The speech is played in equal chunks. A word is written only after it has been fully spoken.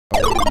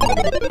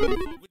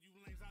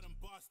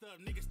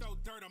Niggas throw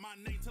dirt on my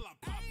name till I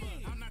pop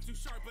up. I'm not too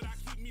sharp, but I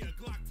keep me a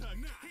Glock tuck.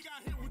 He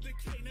got hit with the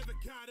K, never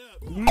got up.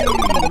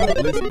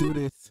 Let's do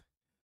this.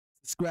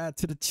 Subscribe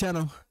to the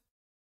channel.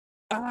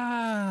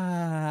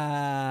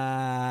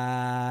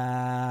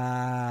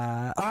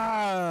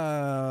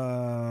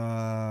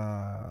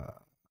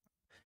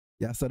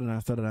 Yeah, settle down.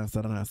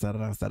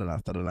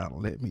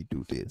 Let me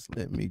do this.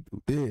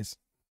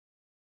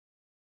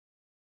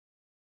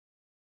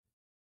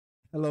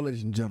 Hello,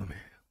 ladies and gentlemen.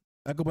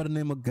 I go by the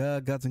name of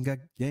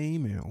GODGOTHAM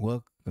Game, and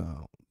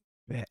welcome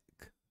back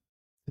to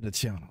the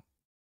channel.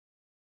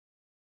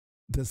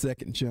 The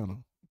second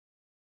channel.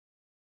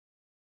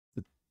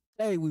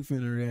 Today we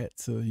finna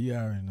react to, you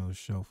already know,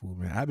 shofu,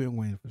 man. I've been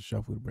waiting for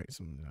shofu to break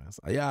some news.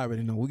 So y'all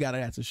already know we gotta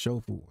add to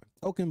shofu.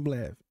 Token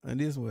Black. And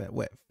this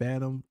what?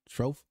 Phantom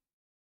Troupe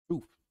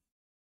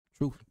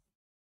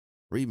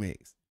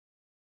remix.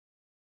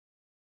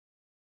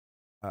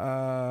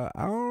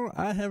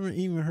 I haven't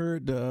even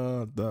heard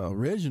the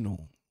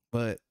original,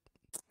 but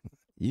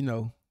you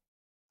know,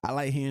 I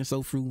like hearing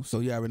shofu, so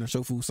you already know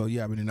shofu, so you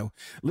already know.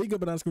 Link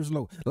up in the description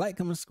below. Like,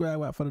 comment, subscribe.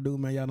 Without further ado,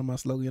 man, y'all know my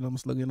slogan.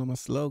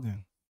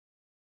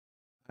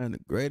 I'm the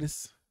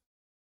greatest.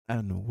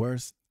 I'm the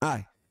worst.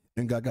 And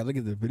God, look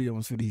at the video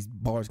and see these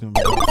bars gonna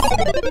be.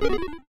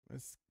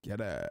 Let's get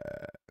it.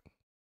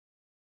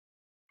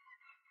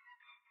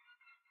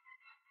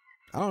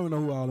 I don't even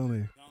know who all on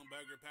there.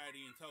 Burger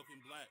Patty and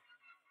Token Black.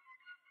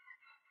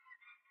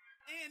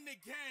 And the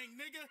gang,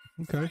 nigga.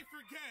 Okay.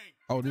 Cypher gang.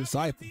 Oh, this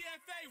Cypher.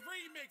 DFA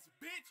remix,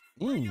 bitch.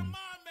 Where your mom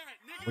at,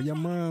 nigga? Where your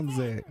mom's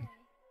at?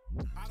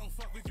 I don't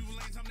fuck with you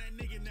lanes, I'm that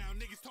nigga now.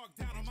 Niggas talk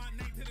down on my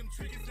name to them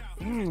triggers out.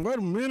 Wait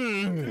a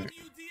minute.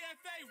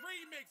 WDFA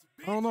remix,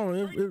 bitch. I don't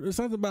know. It's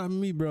something about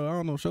me, bro. I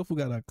don't know. Shofu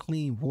got a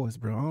clean voice,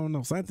 bro. I don't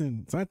know.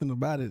 Something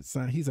about it.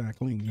 He sound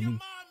clean to me. Your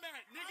mom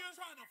at, nigga.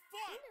 Trying to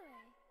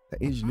fuck.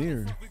 The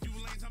engineer.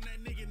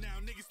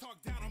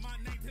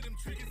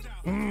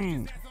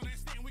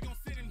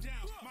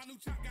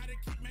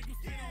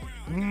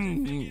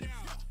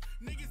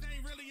 Niggas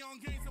ain't really on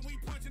game, so we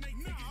punching they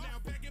niggas now.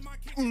 Back in my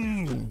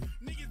kitchen.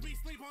 Niggas be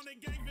sleep on the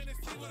game, finna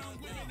see what I'm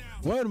winning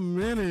now. Wait a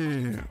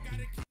minute.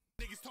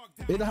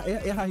 It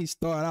how he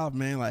start off,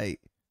 man. Like,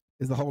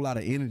 it's a whole lot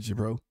of energy,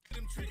 bro.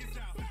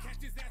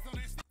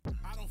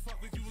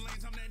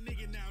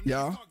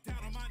 Yeah.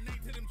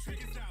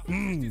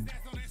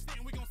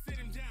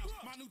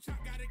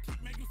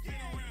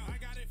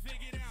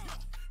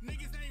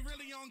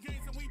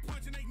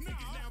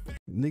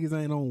 Niggas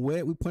ain't on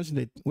wet. We punching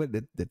the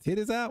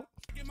titties out.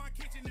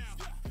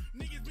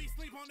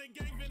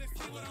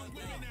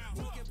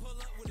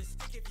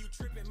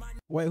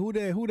 Wait, who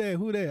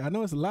that? I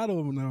know it's a lot of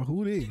them now.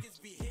 Who they?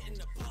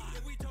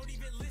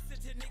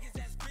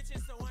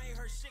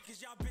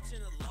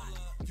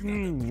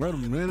 Wait a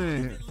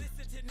minute.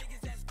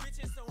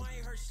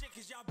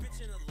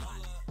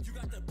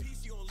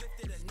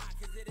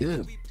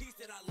 Yeah.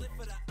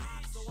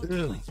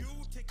 Yeah.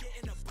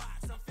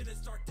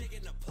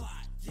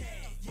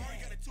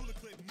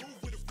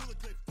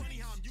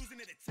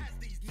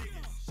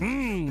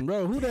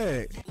 Bro, who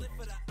that?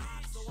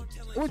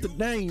 What's the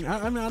name?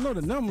 I mean, I know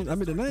the numbers. I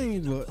mean, the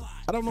names, but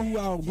I don't know who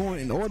I'm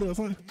going in order or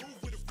something.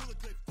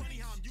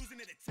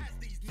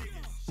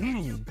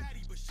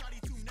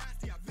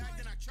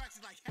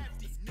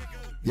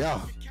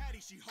 Yeah.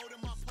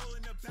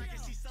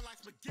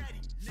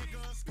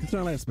 You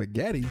sound like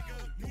spaghetti.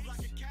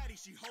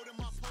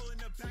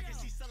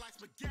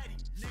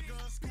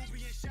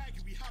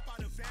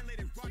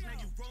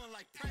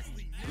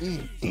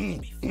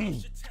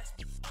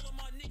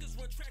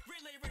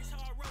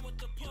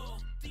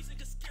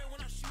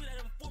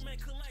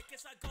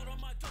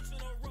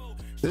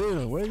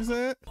 Yeah, what you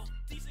said?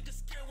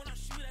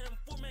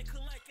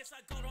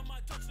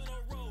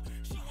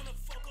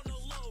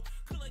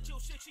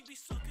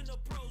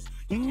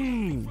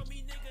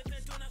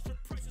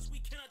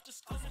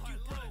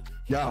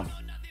 Yeah.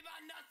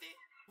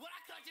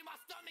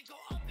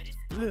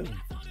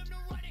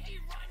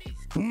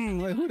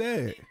 Wait, who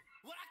that?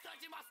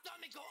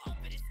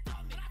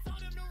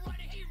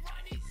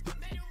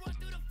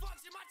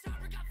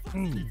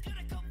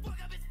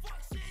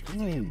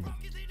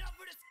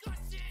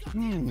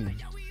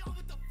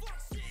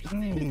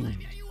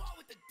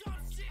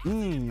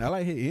 I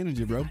like his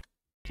energy, bro.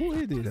 Who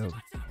is it though?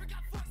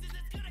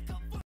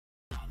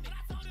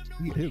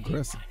 He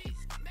aggressive.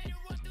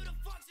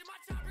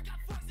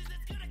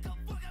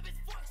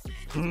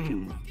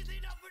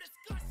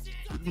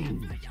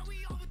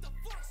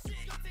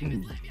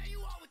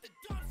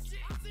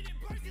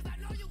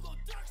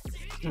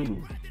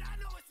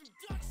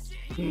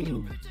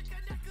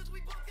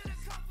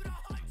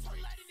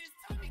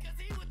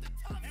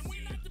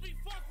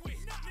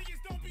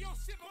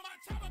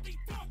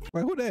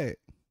 Wait, who that?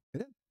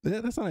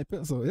 That sound like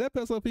Pencil. Is that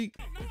Pencil Peak?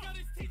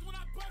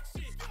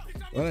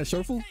 Oh, that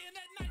shofu?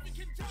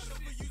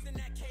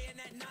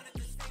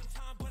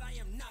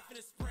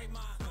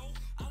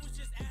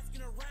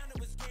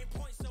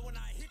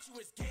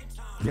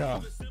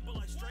 Yeah.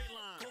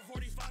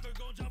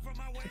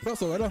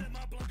 Pencil right there.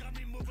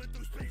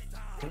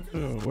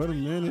 Wait a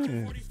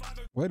minute.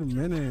 Wait a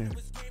minute.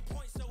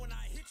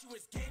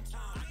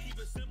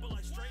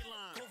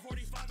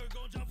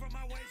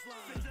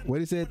 What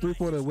he said, 3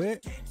 for the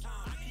wet?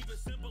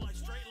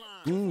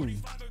 Ooh,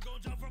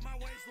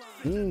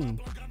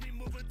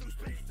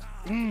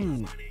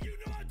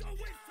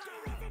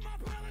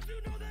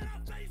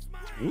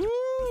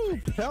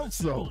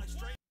 Pelso.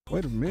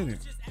 Wait a minute.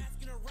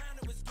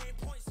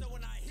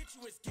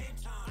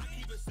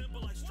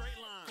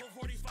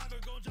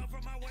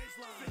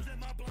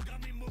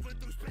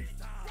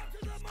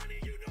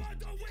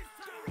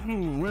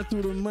 Run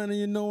through the money,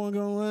 you know I'm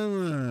gonna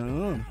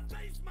run.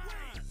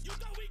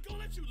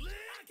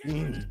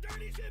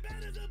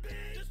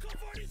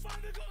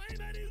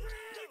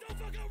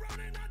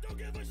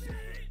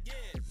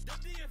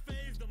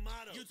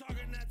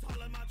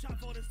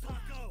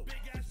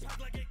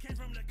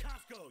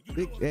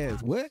 Big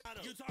ass what?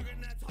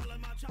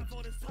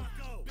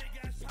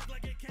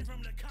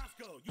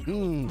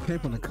 Came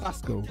from the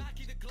Costco.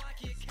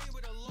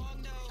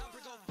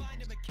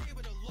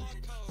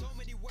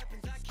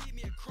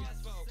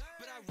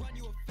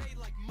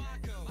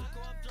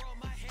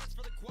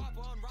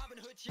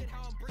 Shit,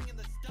 how I'm bringing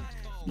the stock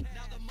home.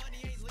 Now the money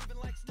ain't leaving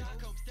like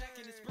Stockholm.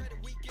 Stacking and spread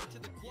it, we get to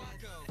the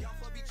Quaco. Y'all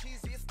flubby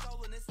cheesy, it's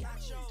stolen, it's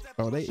not show.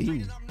 Oh, they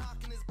eating.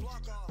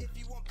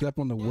 Step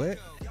on the wet.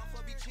 Y'all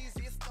flubby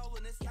cheesy, it's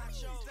stolen, it's not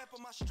show. Step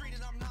on my street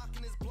and I'm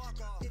knocking his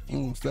block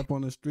off. Step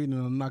on the street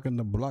and I'm knocking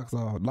the blocks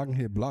off. Knocking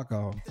his block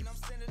off. Then I'm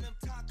sending them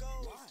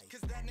tacos.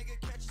 Cause that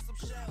nigga catches some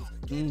shells.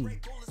 Get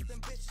great bullets,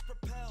 them bitches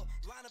propel.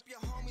 Line up your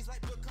homies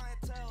like good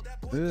clientele. That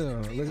boy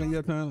Yeah, look at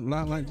your time.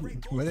 Line like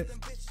what?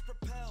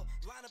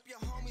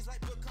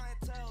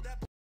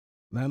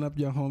 Line up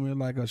your homie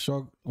like a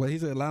show. Well, he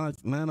said line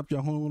up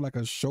your homie like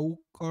a show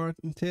card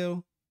and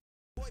tell.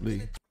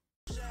 Lee.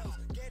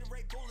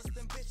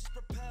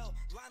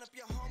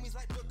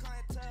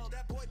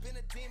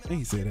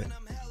 He said that.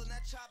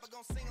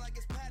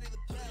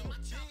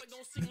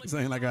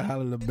 Saying like a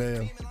holler the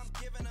bell.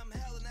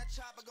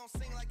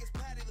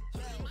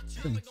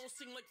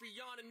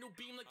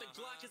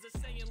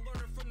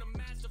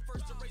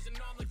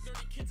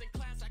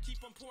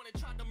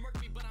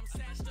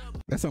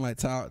 That sound like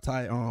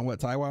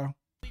Taiwan.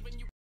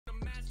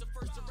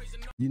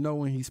 You know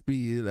when he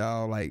speed it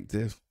all like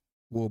this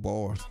full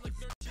bars.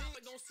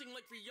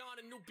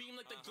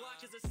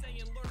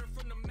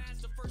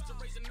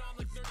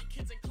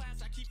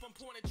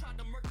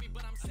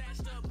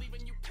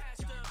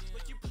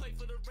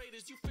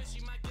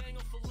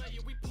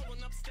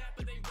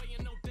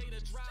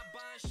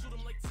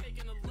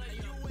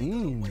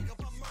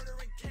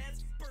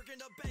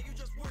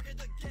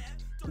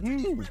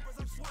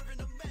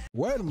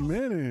 Wait a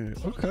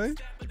minute. Okay.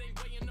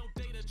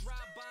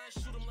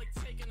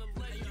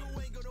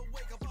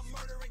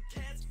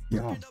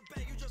 Yeah.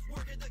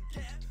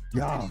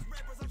 Yeah.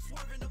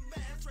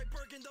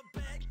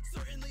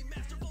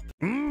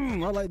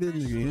 I like this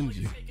nigga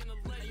energy.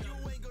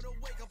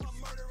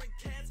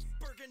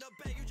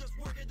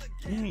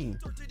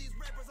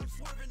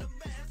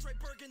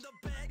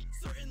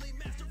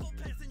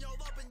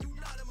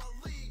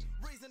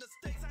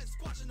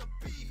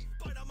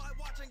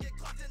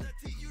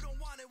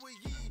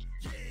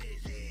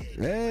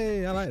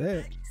 Hey, I like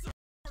that.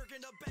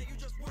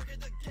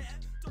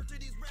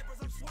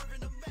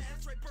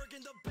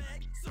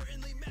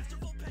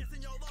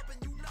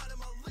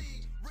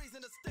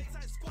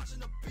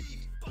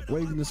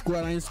 Waving the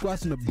squad, I ain't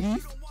squashing the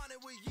beef.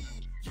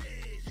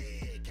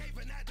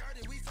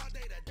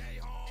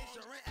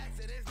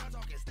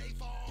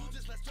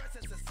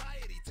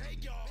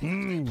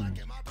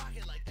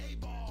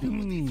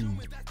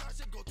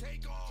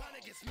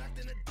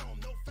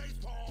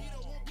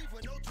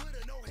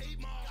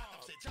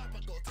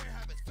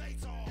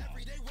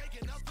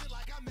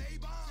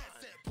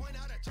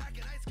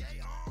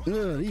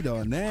 Yeah, these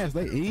are nasty.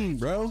 They eating,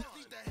 bro.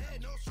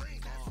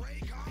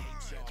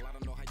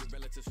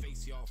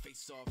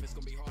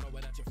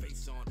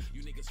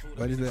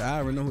 What is that? I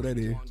already know who that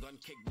is.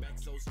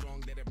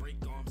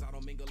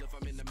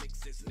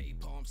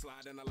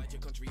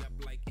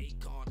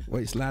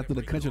 Wait, slide through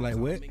the country like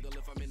what?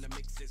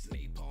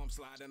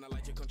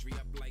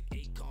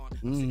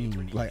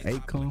 Like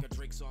Akon.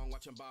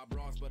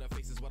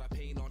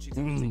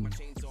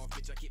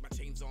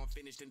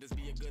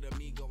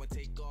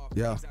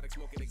 Yeah.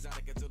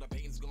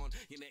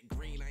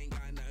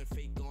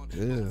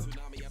 Yeah.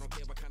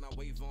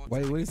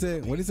 Wait, what he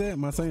said? What he said?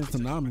 My saying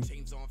tsunami.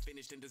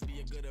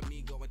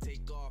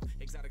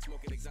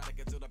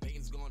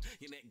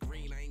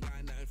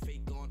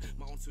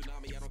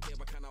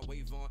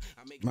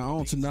 My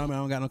own tsunami, I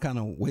don't got no kind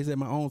of. What he said?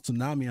 My own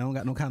tsunami, I don't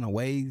got no kind of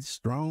waves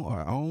strong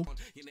or on.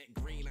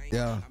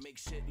 Yeah.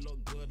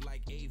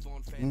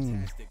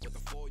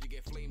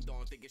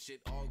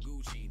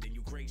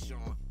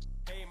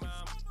 Hey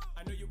mom,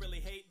 I know you really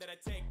hate that I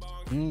take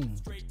bongs.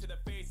 Straight to the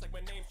face like my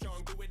name's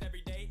Sean. Do it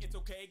every day, it's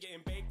okay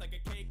getting baked like a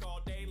cake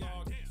all day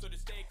long. So to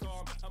stay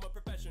calm, I'm a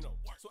professional.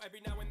 So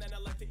every now and then I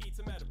like to eat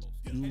some edibles.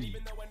 And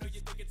even though I know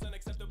you think it's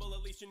unacceptable,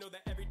 at least you know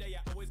that every day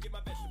I always get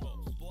my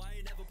vegetables. Boy, I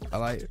ain't never I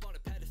like it.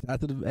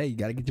 After the hey, you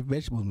gotta get your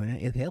vegetables, man.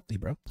 It's healthy,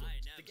 bro.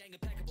 The gang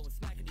impeccable and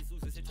smacking these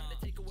losers. They're trying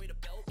to take away the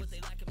belt, but they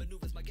lack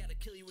maneuvers. My gotta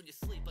kill you when you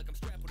sleep like I'm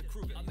strapped with a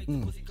crew. I make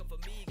the pussy come for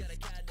me, got a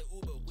cat in the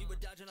Uber. We were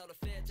dodging all the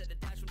feds, had to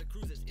dash from the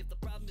cruisers. If the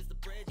problem is the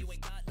bread, you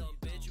ain't got none,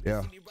 bitch. You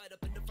can see me right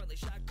up in the front like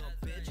shotgun,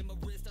 bitch. In my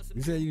wrist,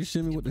 You said you can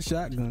shimmy with the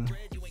shotgun.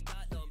 bread, you ain't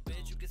got none,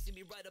 bitch. You can see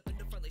me right up in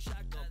the front like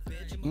shotgun,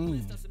 bitch. In my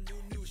wrist, some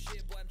new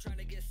shit, boy. I'm trying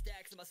to get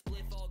stacks in my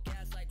split all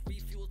gas like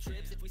refuel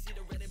trips. If we see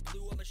the red and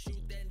blue, I'ma shoot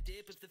then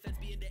dip. If the fence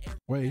be in the air.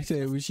 Wait, he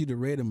said we see the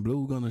red and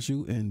blue gonna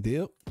shoot and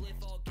dip.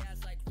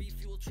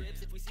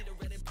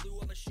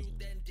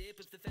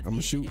 I'ma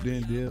shoot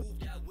then dip.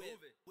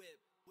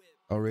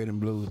 Oh, red and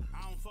blue.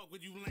 I don't fuck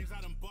with you lanes,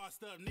 I done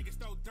bossed up. Niggas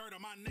throw dirt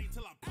on my name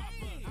till I pop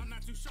up. I'm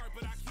not too sharp,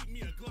 but I keep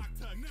me a Glock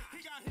tuck. He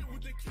got hit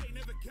with the K,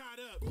 never got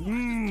up.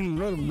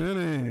 Wait a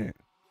minute.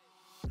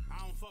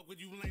 I don't fuck with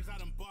you lanes, I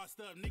done bossed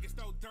up. Niggas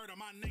throw dirt on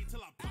my name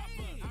till I pop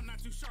up. I'm not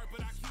too sharp,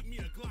 but I keep me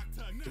a Glock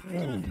tuck. He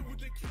got hit with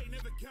the K,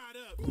 never got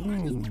up. I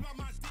just whip out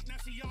my dick, now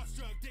she all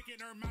struck. Dick in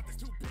her mouth is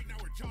too big, now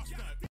we're jaw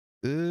stuck.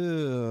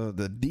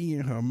 The D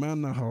in her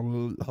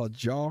mouth, her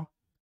jaw,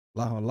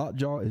 like her lock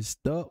jaw is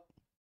stuck.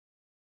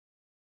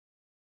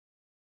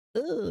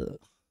 Let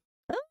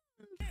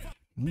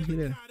me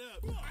hear that.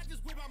 I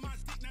just whip out my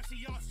dick, now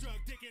she all struck.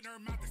 Dick in her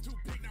mouth is too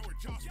big, now we're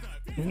jaw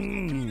stuck.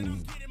 I'm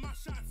getting my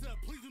shots up.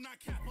 Please do not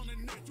cap on the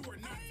net, you are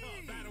not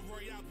tough. Battle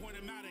Royale, point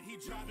him out and he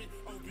drop it.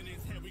 Open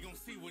his head, we gon'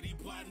 see what he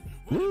plotting.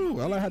 Ooh,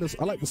 I like how this.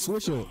 I like the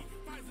switch up.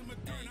 Pfizer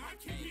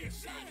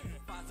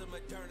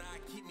Moderna, I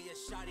keep me a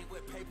shotty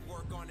with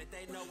paperwork on it.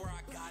 They know where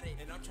I got it.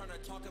 And I'm trying to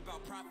talk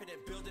about profit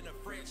and building a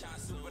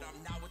franchise soon, but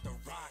I'm not with the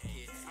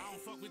Rockets. I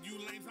don't fuck with you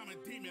lames, I'm a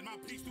demon. My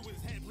piece through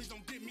his head, please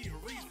don't give me a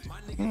reason.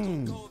 My niggas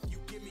don't go if you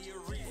give me a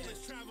reason.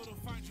 Let's travel to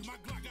find you, my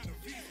Glock got a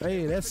visa.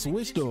 Hey, that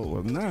switch though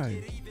was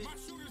nice. My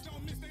shooters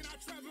don't miss, they not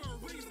travel a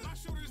reason. My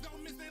shooters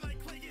don't miss, they like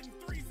Clay getting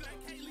threes. I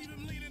can't leave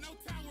him leading no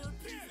tower or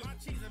pizza. My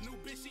cheese a new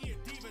bitch, she a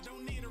diva.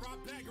 Don't need her, I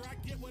beg her. I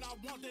get what I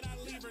want, that I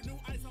leave her. New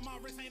ice on my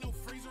wrist, ain't no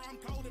freezer. I'm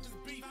cold if it's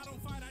beef. I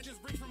don't fight, I just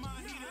reach for my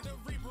heater. The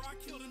Reaper, I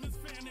killed him, his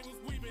family was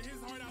weeping.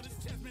 His heart out his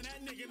chest, man,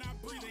 that nigga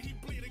not breathing. He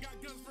bleeding, got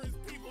guns for his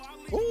people. I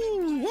leave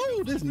Ooh,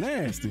 whoa, this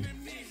nasty.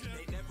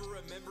 They never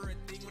remember a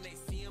thing when they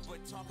see him,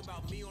 but talk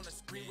about me on the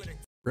screen with a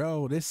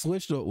Bro, this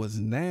switch up was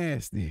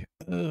nasty.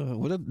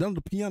 Well,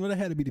 the piano, that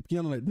had to be the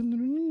piano. Like,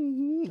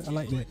 I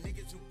like that.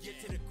 niggas who get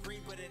to the green,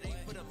 but it ain't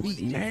for the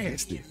Beat money.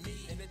 nasty.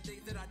 And the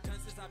things that I've done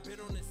since I've been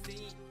on the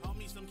scene. Owe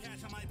me some cash,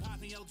 I might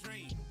pop in your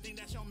dream. Think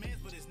that's your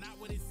man's, but it's not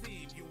what it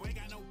seems. You ain't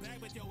got no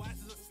bag, but your ass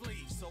is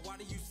asleep. So why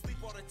do you sleep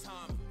all the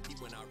time? Eat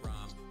when I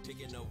rhyme,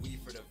 picking a weed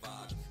for the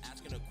vibe.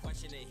 Asking a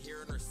question and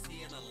hearing or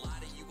seeing a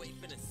lot of you ain't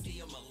finna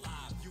see him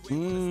alive. You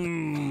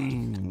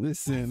ain't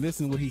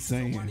Listen what he's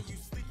saying. So why do you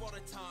sleep all the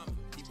time?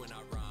 Eat when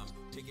I rhyme,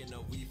 picking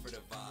a weed for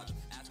the vibe.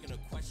 Asking a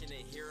question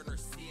and hearing or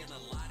seeing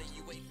a lot of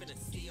you ain't finna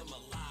see him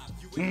alive.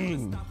 You ain't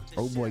finna stop with the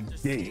Oh boy, shit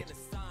after dead. seeing the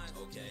signs.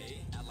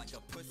 Okay, act like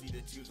a pussy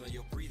to choose when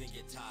your breathing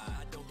get tired.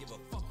 I don't give a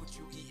fuck what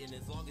you eating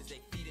as long as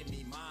they feeding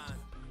me mine.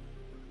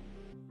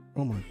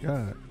 Oh my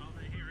God.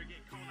 Over here it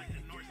get cold like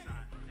the north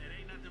side. It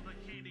ain't nothing but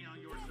candy on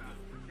your side.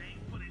 They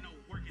ain't putting no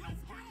work in no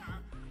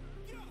part-time.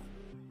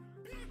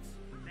 Bitch.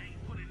 They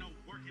ain't putting no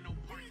work in no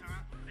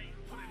part-time. They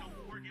ain't putting no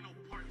work in no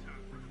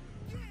part-time.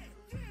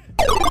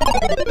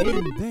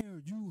 And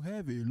there you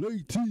have it,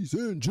 ladies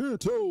and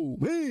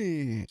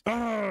gentlemen.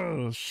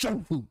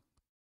 Shofu.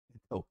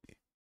 Okay.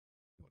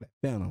 That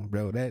phantom,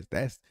 bro.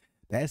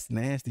 That's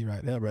nasty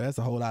right there, bro. That's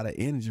a whole lot of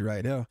energy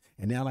right there.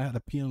 And now I have the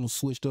piano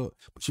switched up.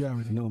 But you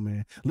already know,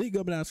 man. Link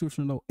up down in the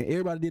description below. And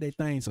everybody did their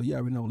thing, so you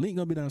already know. Link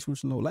up down in the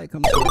description below. Like,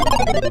 comment,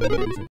 subscribe.